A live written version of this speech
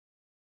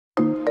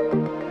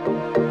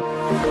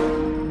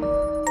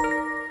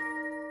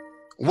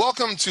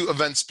Welcome to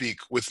EventSpeak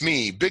with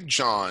me, Big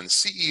John,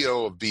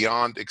 CEO of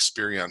Beyond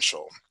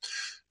Experiential.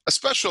 A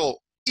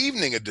special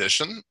evening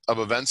edition of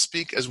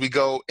EventSpeak as we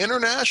go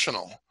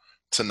international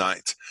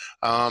tonight.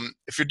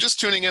 If you're just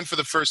tuning in for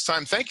the first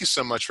time, thank you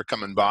so much for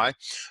coming by.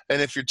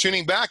 And if you're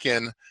tuning back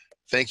in,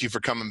 thank you for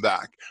coming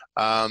back.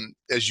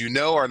 As you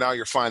know, or now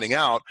you're finding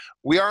out,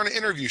 we are an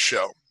interview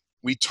show.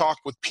 We talk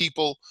with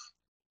people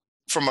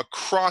from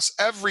across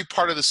every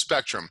part of the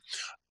spectrum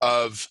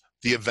of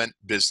the event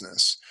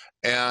business.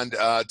 And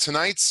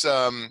tonight's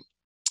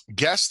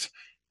guest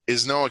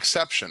is no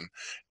exception.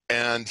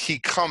 And he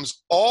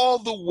comes all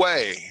the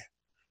way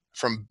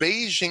from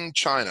Beijing,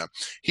 China.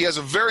 He has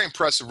a very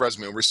impressive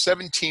resume, over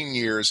 17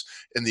 years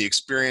in the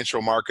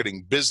experiential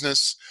marketing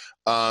business.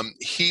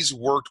 He's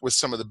worked with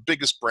some of the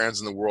biggest brands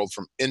in the world,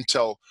 from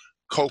Intel,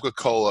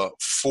 Coca-Cola,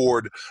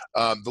 Ford,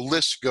 the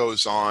list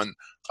goes on.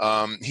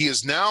 He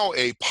is now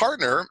a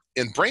partner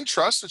in Brain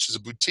Trust, which is a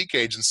boutique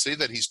agency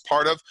that he's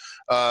part of,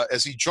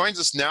 as he joins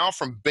us now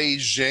from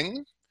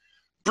Beijing.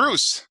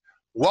 Bruce,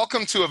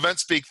 welcome to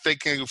EventSpeak.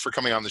 Thank you for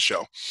coming on the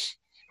show.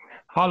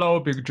 Hello,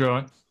 Big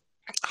John.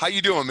 How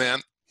you doing, man?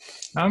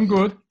 I'm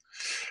good.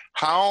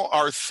 How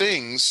are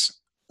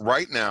things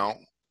right now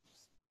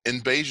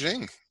in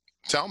Beijing?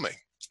 Tell me.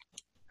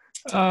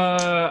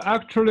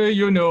 Actually,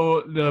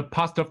 the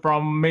past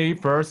from May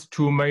 1st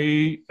to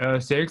May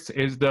 6th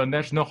is the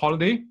national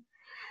holiday.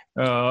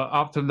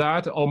 After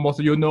that, almost,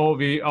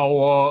 we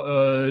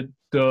our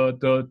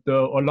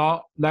the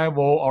alert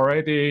level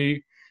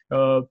already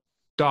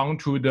down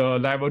to the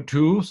level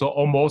 2, so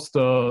almost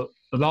a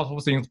lot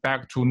of things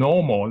back to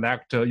normal,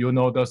 like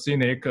the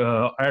scenic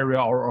area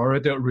are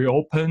already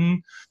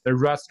reopened, the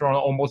restaurant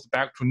almost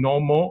back to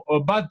normal,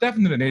 but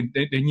definitely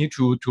they need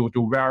to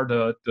wear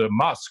the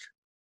mask.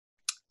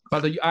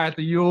 But as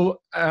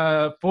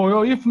for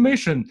your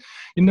information,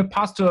 in the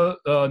past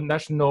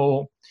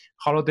national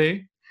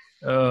holiday,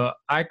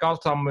 I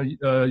got some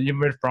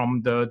email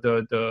from the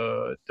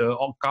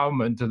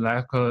government,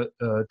 like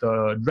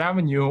the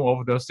revenue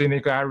of the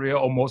scenic area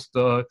almost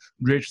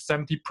reached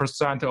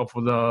 70% of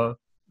the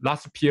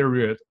last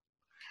period.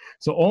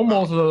 So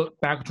almost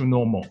back to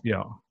normal,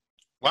 yeah.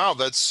 Wow,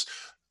 that's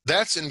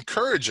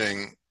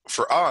encouraging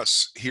for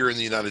us here in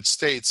the United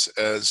States,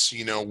 as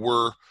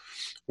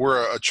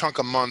we're a chunk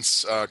of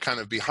months kind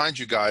of behind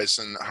you guys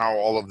and how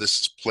all of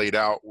this is played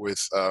out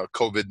with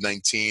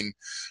COVID-19,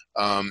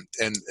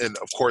 and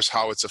of course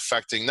how it's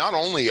affecting not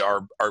only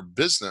our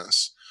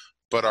business,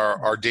 but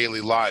our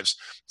daily lives.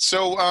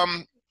 So,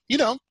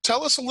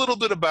 tell us a little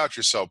bit about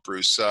yourself,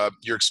 Bruce,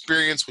 your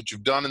experience, what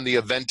you've done in the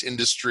event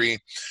industry,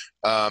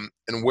 and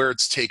where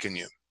it's taken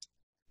you.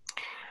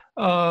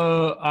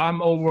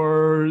 I'm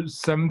over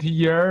 70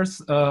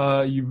 years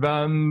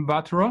event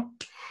veteran.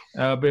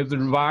 With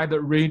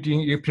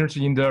wide-ranging experience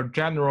in the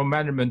general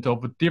management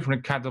of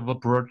different kinds of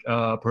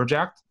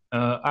projects.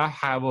 I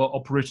have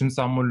operations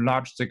some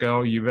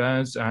large-scale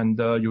events and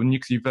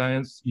unique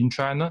events in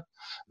China.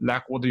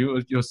 Like what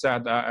you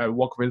said, I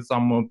work with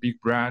some big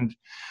brand.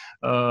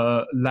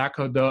 Like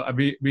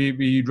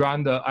we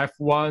run the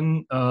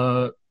F1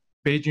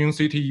 Beijing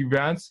city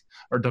events,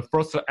 or the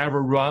first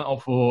ever run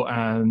of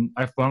an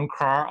F1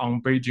 car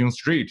on Beijing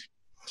street.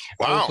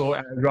 Wow. Also,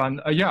 I run,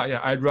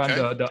 I run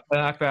the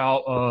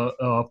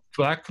NFL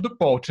flag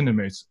football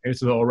tournaments.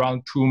 It's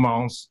around 2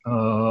 months,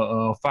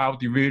 5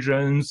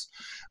 divisions,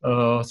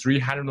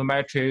 300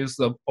 matches,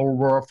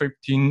 over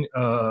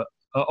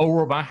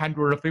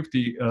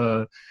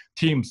 150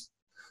 teams.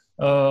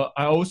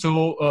 I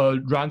also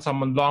run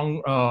some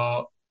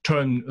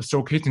long-term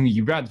showcasing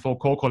events for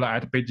Coca-Cola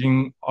at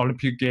Beijing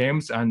Olympic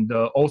Games and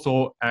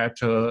also at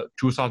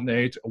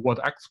 2008 World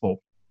Expo.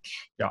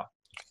 Yeah.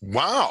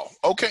 Wow.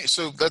 Okay,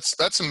 so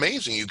that's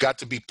amazing. You got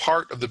to be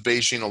part of the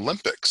Beijing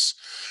Olympics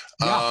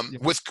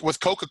with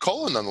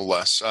Coca-Cola,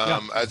 nonetheless.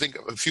 I think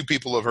a few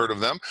people have heard of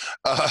them.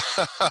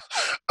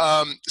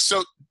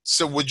 So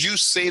would you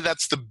say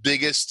that's the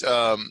biggest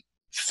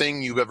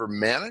thing you've ever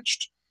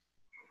managed?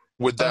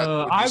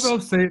 I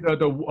will say that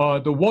the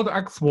World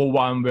Expo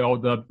one will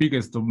the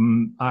biggest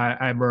I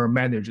ever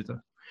managed.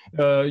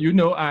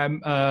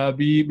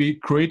 We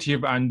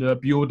creative and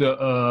build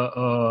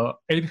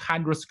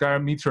 800 square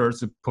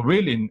meters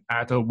pavilion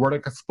at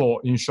World Expo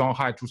in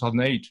Shanghai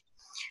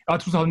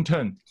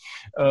 2010.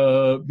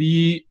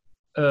 We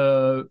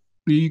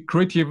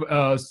creative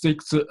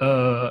 6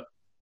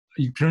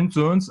 experience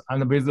zones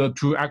and with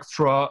 2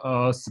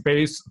 extra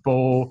space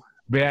for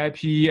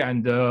VIP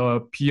and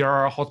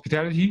PR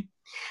hospitality.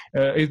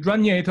 It's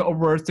running it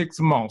over 6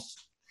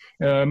 months.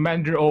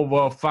 Managed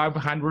over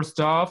 500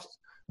 staff.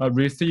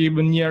 Received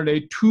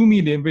nearly 2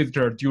 million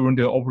visitors during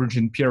the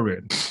operation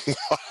period.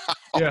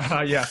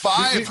 Wow. Yeah.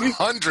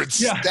 500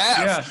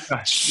 staff.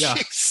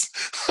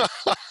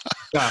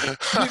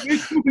 We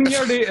took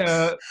nearly,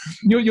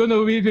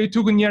 we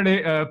took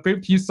nearly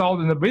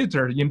 50,000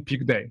 visitors in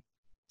peak day.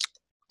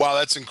 Wow,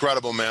 that's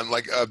incredible, man.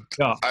 Like,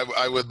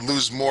 I would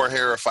lose more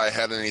hair if I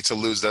had any to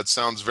lose. That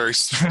sounds very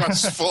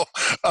stressful.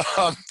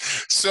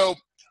 So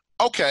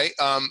Okay.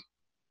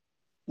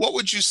 What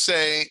would you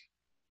say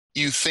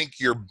you think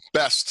your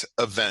best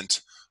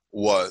event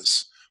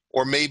was,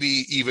 or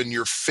maybe even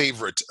your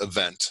favorite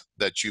event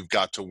that you've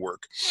got to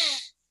work?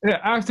 Yeah,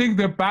 I think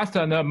the best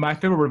and my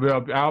favorite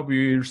will I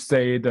will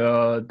say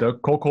the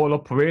Coca-Cola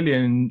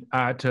Pavilion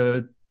at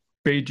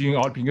Beijing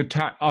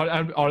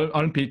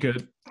Olympic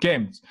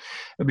Games.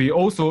 We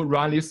also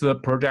run this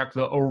project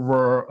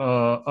over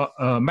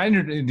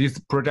managed this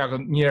project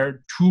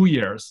near 2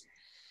 years.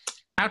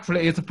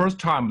 Actually, it's the first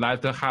time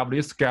that have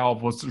this scale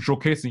of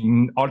showcase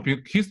in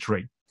Olympic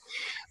history.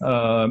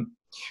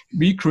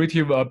 We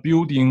created a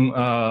building.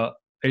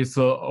 It's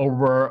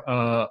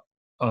over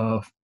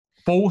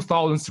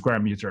 4,000 square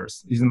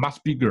meters. It's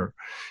much bigger.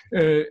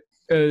 This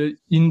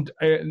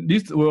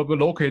will be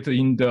located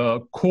in the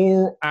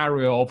core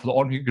area of the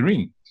Olympic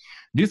ring.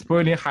 This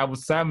building have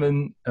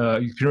 7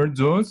 experience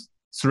zones,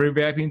 3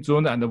 VIP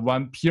zones, and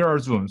 1 PR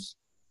zones.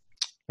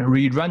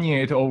 We running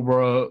it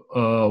over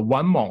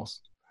 1 month.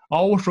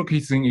 Our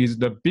showcasing is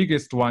the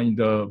biggest one in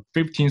the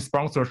 15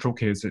 sponsor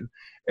showcases.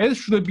 It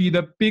should be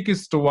the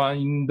biggest one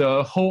in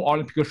the whole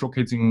Olympic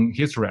showcasing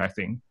history, I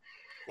think.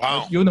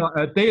 Wow.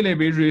 Daily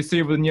we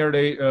receive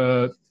nearly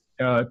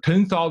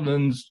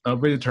 10,000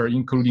 visitors,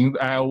 including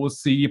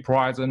IOC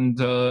president,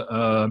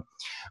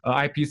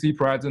 IPC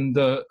president,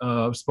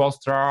 sports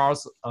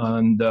stars,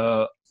 and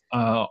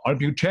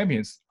Olympic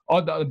champions.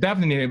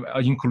 Definitely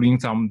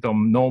including some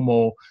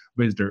normal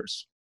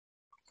visitors.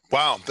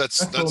 Wow,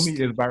 that's for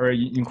me is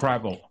very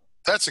incredible.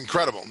 That's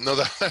incredible. No,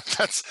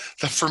 that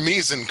for me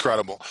is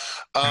incredible.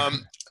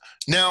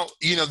 Now,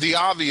 the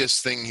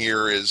obvious thing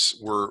here is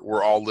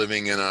we're all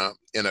living in a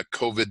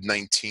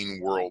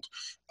COVID-19 world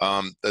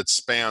that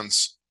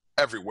spans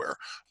everywhere.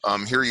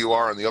 Here you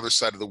are on the other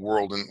side of the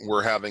world, and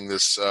we're having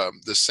this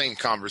same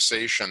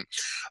conversation.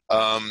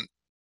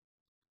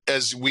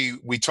 As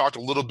we talked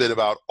a little bit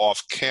about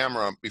off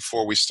camera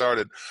before we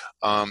started,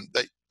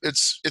 that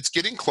it's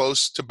getting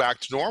close to back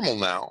to normal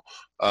now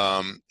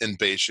in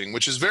Beijing,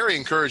 which is very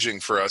encouraging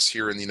for us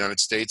here in the United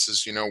States.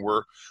 As you know,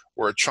 we're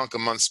a chunk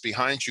of months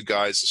behind you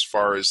guys as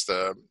far as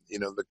the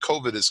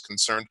COVID is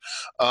concerned.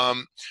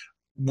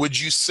 Would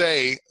you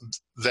say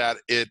that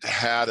it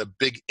had a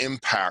big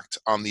impact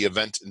on the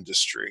event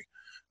industry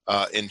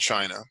in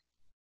China?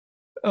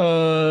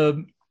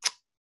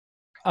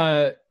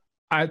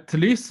 At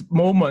this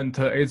moment,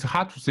 it's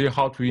hard to say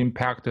how to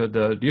impact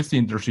this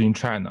industry in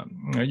China.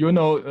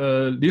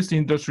 This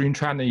industry in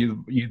China is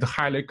a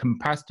highly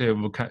competitive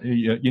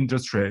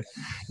industry,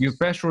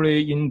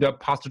 especially in the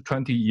past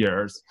 20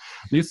 years.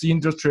 This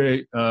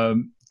industry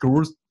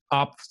grows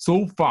up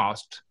so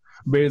fast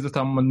with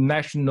some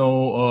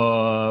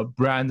national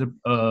brand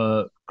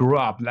grew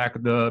up, like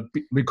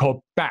we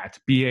call BAT,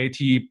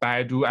 B-A-T,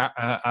 Baidu,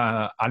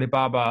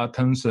 Alibaba,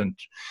 Tencent.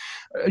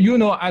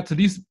 At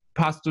this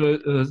past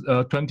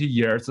 20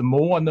 years,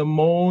 more and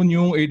more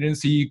new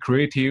agency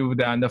created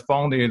and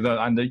founded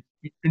and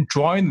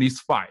joined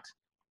this fight.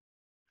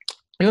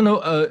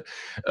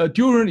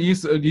 During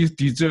these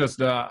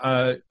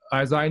disaster,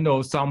 as I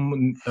know,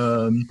 some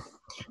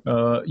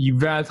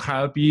events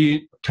have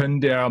been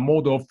turned their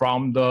model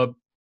from the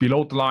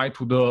below the line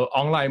to the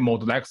online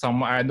model, like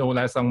some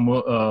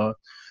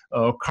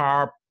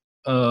car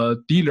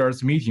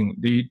dealers meeting,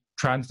 they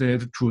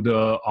translate to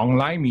the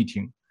online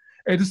meeting.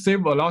 It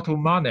saves a lot of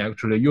money,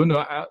 actually.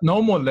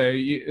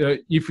 Normally,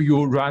 if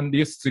you run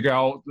this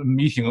scale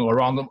meeting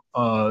around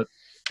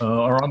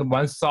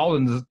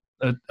 1,000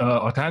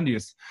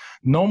 attendees,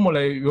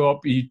 normally you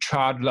will be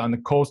charged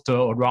and cost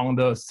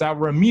around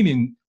several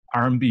million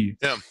RMB.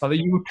 Yeah. But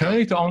you turn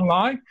it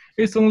online,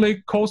 it's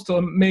only cost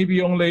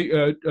maybe only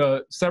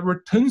several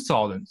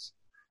 10,000.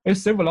 It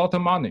saves a lot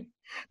of money.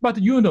 But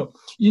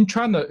in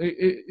China,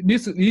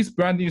 this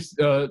brand is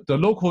the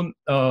local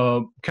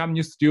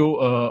company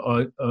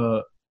still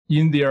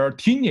in their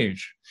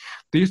teenage.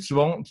 They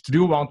still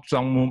want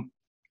some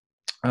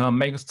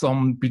make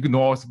some big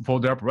noise for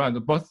their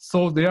brand, but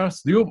so they are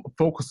still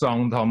focused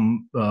on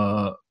some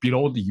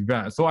below the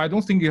event. So I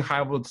don't think you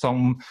have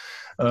some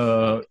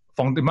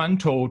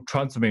fundamental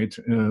transmit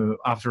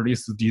after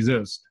this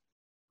disaster.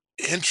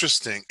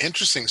 Interesting.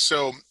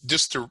 So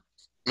just to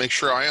make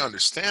sure I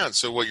understand,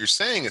 so what you're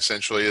saying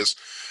essentially is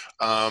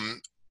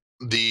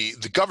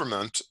the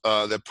government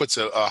that puts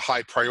a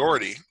high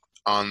priority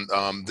on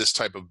this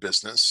type of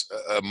business,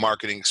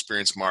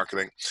 experience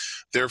marketing,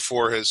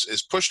 therefore has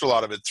pushed a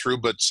lot of it through,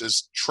 but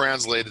has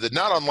translated it,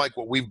 not unlike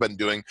what we've been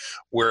doing,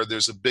 where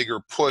there's a bigger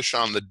push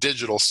on the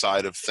digital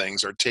side of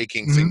things, or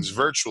taking things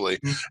virtually.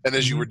 And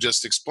as you were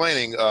just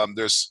explaining,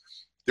 there's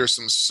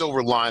some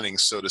silver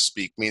linings, so to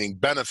speak, meaning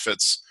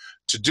benefits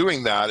to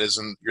doing that.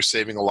 You're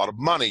saving a lot of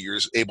money. You're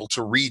able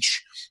to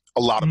reach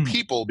a lot of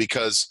people,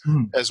 because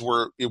as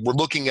we're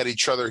looking at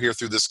each other here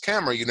through this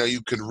camera,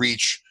 you could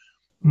reach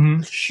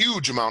a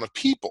huge amount of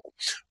people.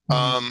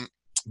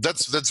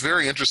 That's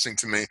very interesting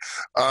to me.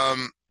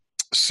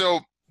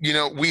 So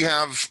we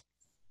have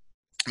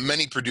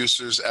many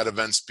producers at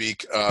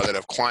EventSpeak that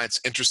have clients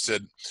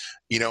interested,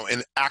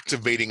 in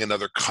activating in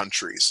other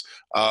countries.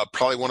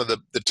 Probably one of the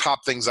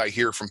top things I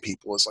hear from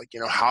people is like,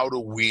 how do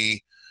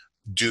we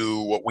do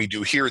what we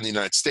do here in the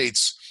United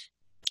States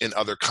in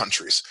other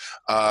countries?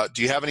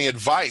 Do you have any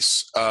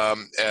advice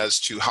as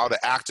to how to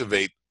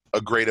activate a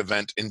great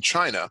event in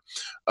China,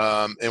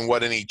 and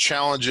what any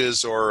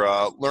challenges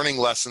or learning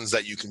lessons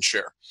that you can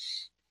share?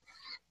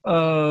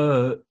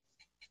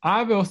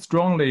 I will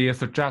strongly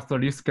suggest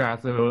these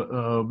guys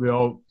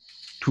will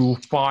to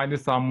find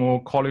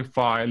some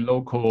qualified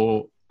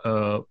local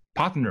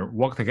partner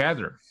work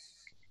together.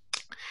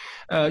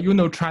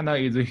 China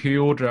is a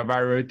huge,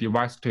 very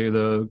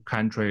diversified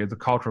country. The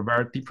culture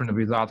very different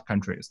with other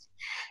countries.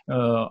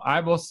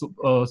 I will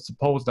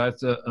suppose that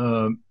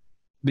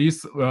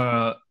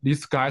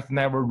these guys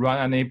never run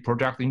any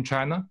project in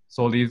China,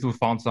 so they need to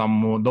find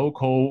some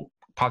local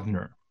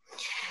partner.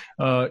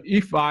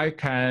 If I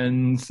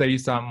can say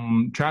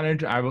some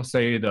challenge, I will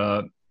say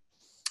the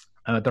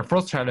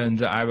first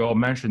challenge I will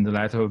mention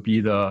that will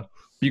be the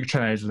big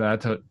challenge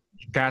that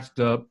get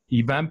the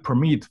event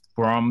permit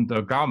from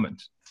the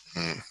government,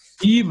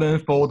 even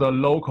for the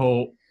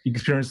local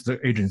experienced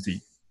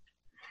agency.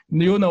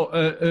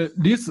 The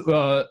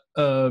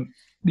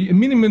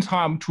minimum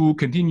time to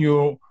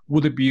continue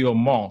would be a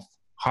month.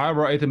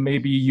 However, it may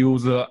be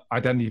user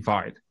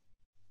identified.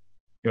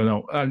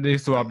 And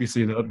this will be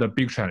the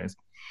big challenge.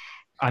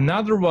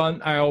 Another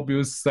one I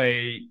will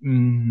say,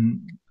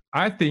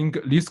 I think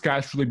these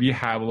guys should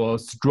have a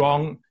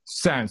strong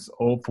sense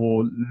of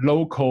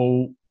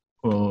local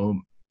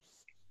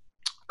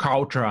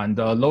culture and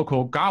the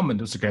local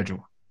government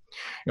schedule.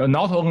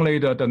 Not only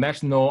the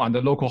national and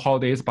the local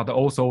holidays, but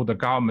also the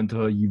government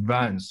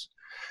events.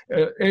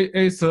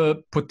 It's a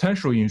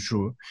potential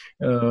issue.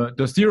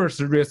 The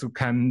serious risk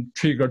can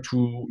trigger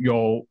to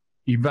your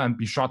event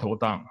be shut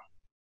down.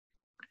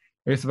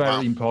 It's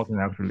very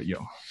important, actually. Yeah.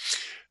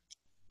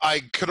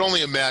 I could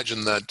only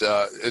imagine that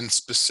in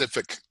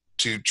specific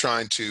to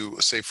trying to,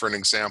 say, for an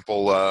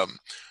example,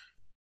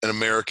 an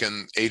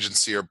American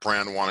agency or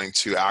brand wanting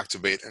to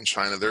activate in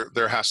China,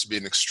 there has to be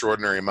an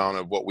extraordinary amount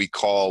of what we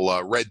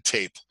call red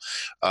tape.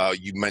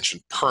 You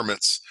mentioned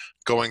permits,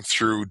 going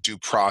through due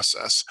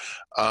process.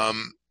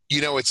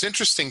 It's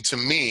interesting to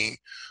me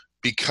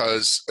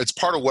because it's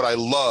part of what I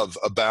love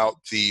about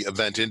the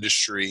event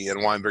industry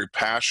and why I'm very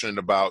passionate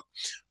about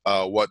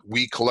what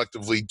we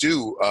collectively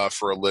do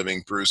for a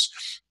living, Bruce,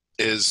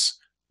 is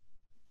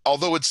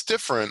although it's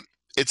different,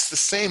 it's the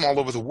same all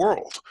over the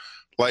world.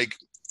 Like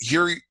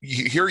here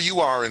you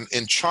are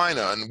in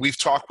China, and we've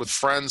talked with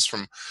friends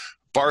from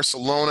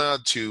Barcelona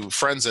to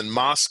friends in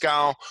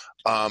Moscow,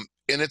 and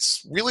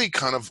it's really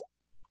kind of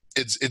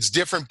it's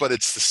different, but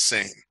it's the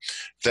same.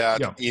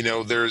 That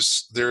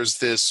there's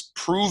this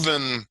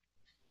proven,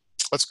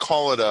 let's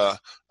call it a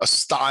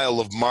style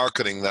of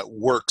marketing that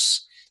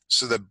works,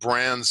 so that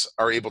brands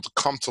are able to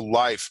come to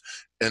life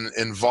and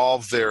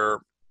involve their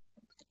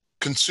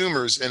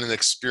consumers in an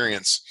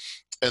experience.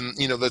 And,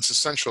 that's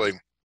essentially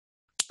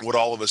what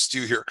all of us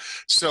do here.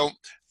 So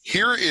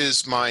here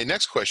is my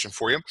next question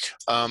for you.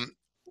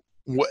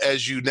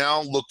 As you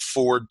now look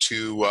forward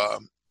to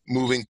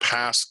moving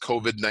past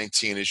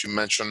COVID-19, as you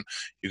mentioned,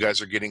 you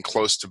guys are getting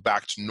close to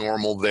back to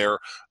normal there.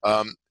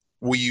 Are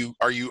you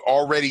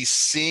already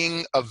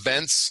seeing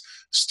events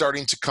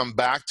starting to come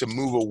back, to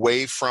move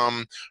away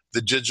from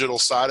the digital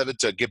side of it,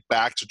 to get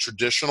back to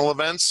traditional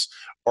events?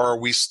 Or are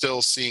we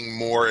still seeing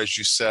more, as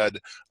you said,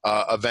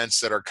 events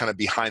that are kind of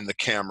behind the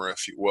camera,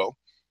 if you will?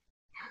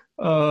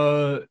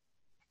 As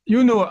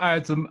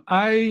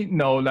I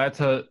know that,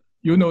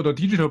 the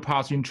digital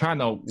path in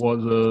China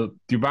was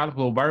developed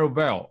very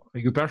well,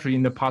 especially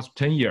in the past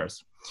 10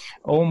 years.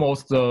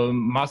 Almost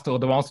most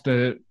advanced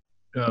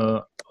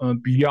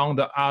beyond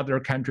the other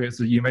countries'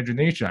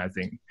 imagination, I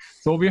think.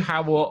 So we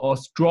have a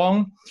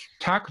strong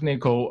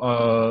technical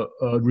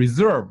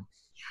reserve.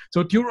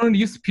 So during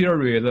this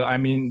period,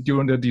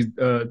 during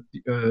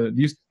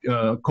this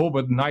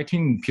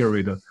COVID-19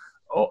 period,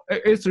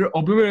 it's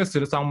obvious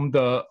that some of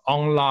the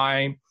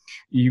online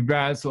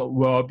events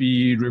will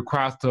be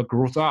requested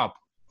growth up,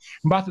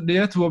 but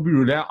that will be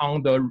rely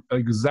on the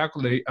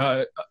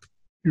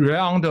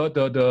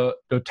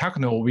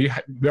techno we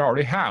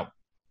already have.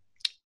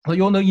 So,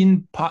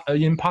 in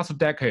past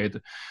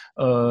decade,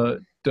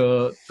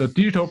 the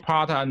digital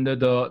part and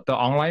the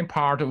online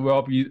part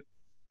will be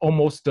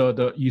almost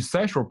the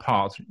essential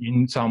part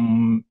in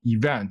some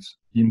events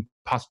in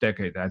past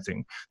decade, I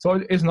think.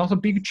 So it's not a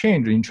big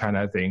change in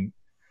China, I think.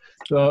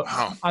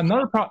 Wow.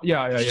 Another part,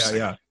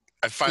 yeah.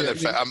 I find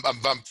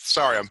I'm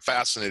sorry, I'm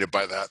fascinated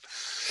by that.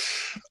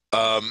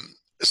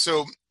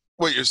 So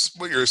what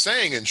you're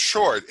saying in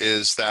short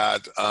is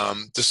that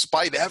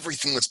despite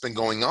everything that's been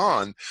going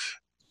on,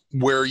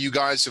 where you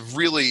guys have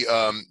really,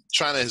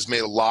 China has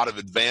made a lot of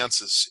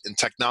advances in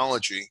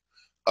technology,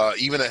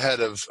 even ahead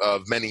of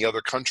many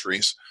other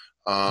countries,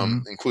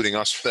 including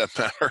us for that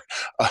matter.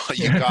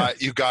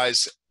 You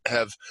guys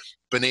have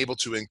been able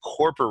to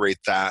incorporate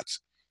that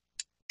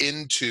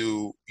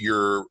into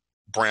your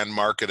brand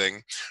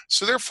marketing.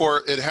 So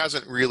therefore, it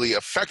hasn't really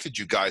affected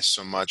you guys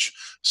so much.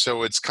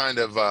 So it's kind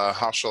of,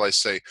 how shall I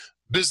say,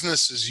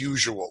 business as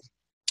usual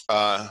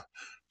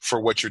for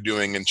what you're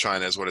doing in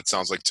China is what it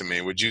sounds like to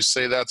me. Would you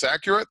say that's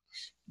accurate?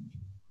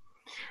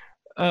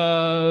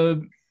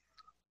 So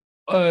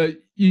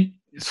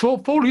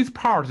for this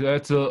part,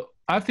 that's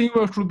I think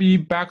we should be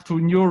back to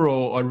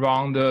normal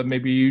around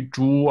maybe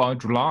June or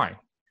July.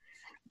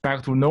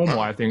 Back to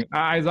normal, I think.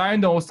 As I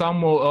know,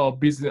 some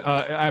business,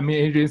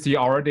 agency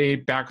already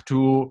back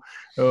to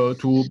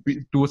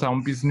do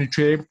some business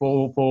trip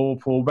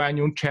for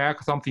venue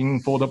check, something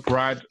for the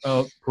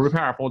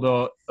prepare for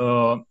the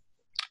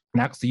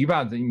next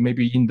event,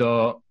 maybe in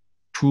the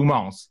 2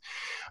 months.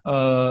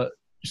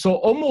 So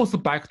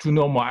almost back to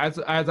normal.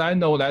 As I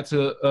know that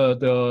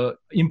the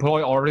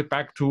employee already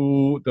back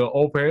to the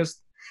office,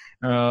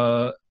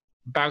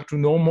 back to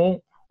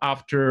normal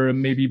after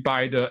maybe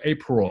by the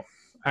April.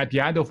 At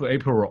the end of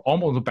April,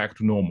 almost back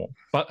to normal.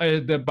 But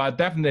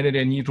definitely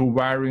they need to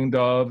wearing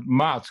the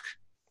mask.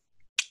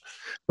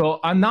 So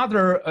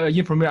another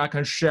information I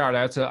can share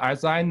that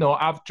as I know,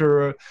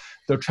 after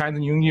the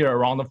Chinese New Year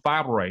around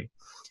February,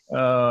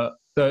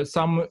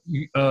 some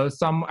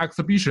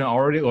exhibition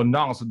already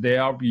announced they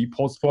will be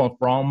postponed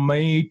from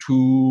May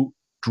to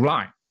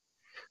July.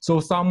 So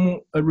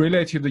some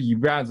related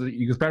events,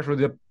 especially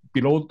the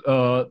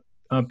below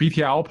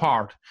BTL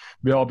part,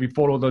 will be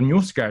follow the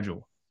new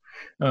schedule.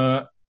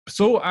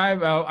 So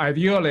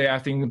ideally, I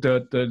think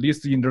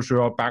this industry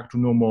will back to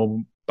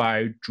normal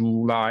by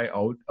July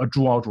or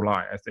June or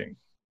July, I think.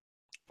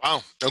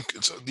 Wow, okay,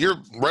 so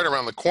you're right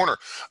around the corner.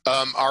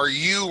 Are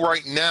you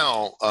right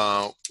now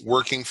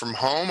working from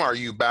home? Are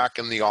you back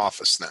in the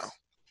office now?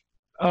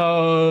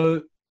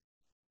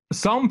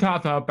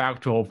 Sometimes I'm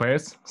back to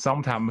office,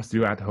 sometimes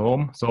still at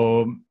home.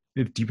 So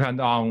it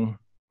depends on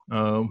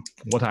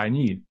what I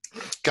need.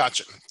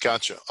 Gotcha.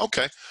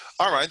 Okay,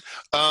 all right.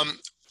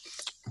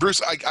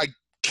 Bruce, I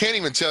can't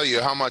even tell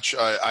you how much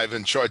I've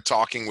enjoyed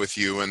talking with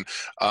you. And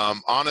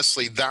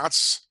honestly,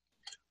 that's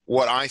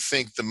what I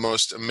think the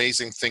most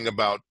amazing thing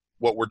about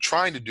what we're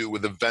trying to do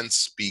with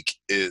EventSpeak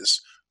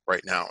is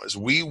right now, is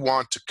we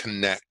want to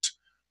connect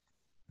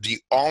the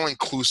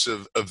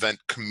all-inclusive event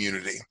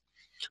community.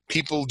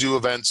 People do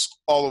events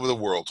all over the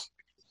world.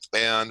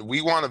 And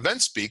we want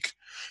EventSpeak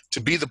to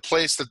be the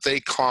place that they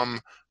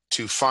come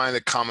to find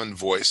a common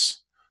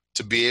voice,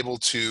 to be able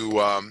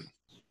to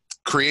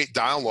create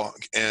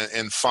dialogue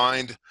and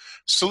find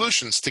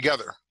solutions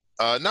together.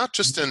 Not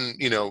just in,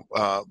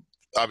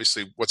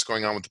 obviously what's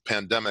going on with the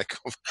pandemic,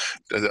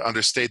 to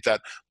understate that,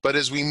 but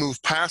as we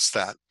move past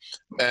that,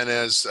 and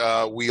as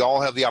we all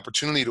have the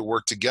opportunity to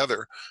work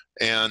together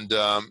and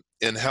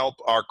help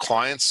our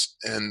clients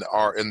and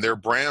their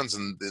brands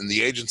and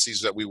the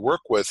agencies that we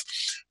work with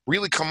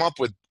really come up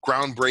with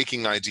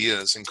groundbreaking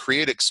ideas and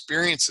create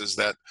experiences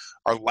that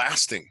are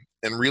lasting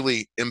and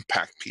really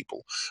impact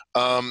people.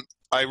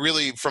 I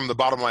really, from the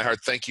bottom of my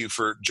heart, thank you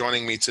for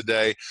joining me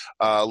today.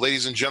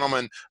 Ladies and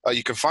gentlemen,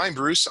 you can find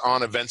Bruce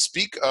on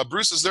EventSpeak.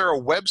 Bruce, is there a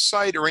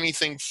website or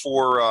anything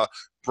for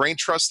Brain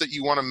Trust that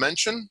you want to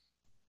mention?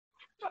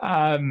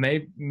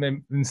 Maybe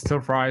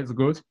Surprise is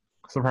good.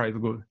 Surprise is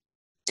good.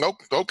 Oh,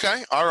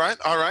 okay. All right.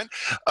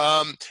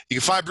 You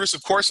can find Bruce,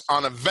 of course,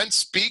 on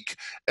EventSpeak,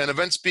 and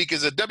EventSpeak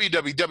is at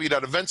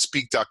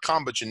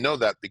www.eventspeak.com, but you know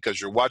that because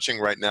you're watching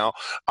right now.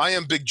 I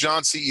am Big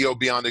John, CEO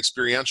Beyond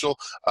Experiential.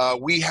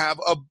 We have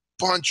a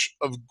bunch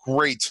of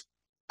great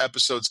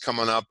episodes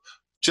coming up,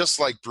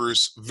 just like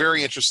Bruce.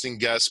 Very interesting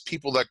guests,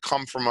 people that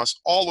come from us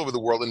all over the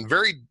world in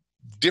very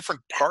different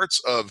parts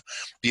of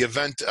the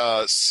event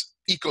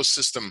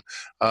ecosystem,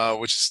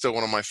 which is still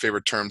one of my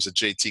favorite terms that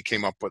JT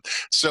came up with.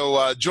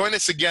 So join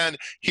us again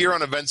here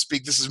on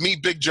EventSpeak. This is me,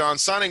 Big John,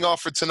 signing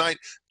off for tonight.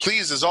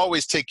 Please, as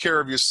always, take care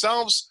of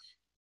yourselves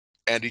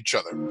and each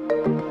other.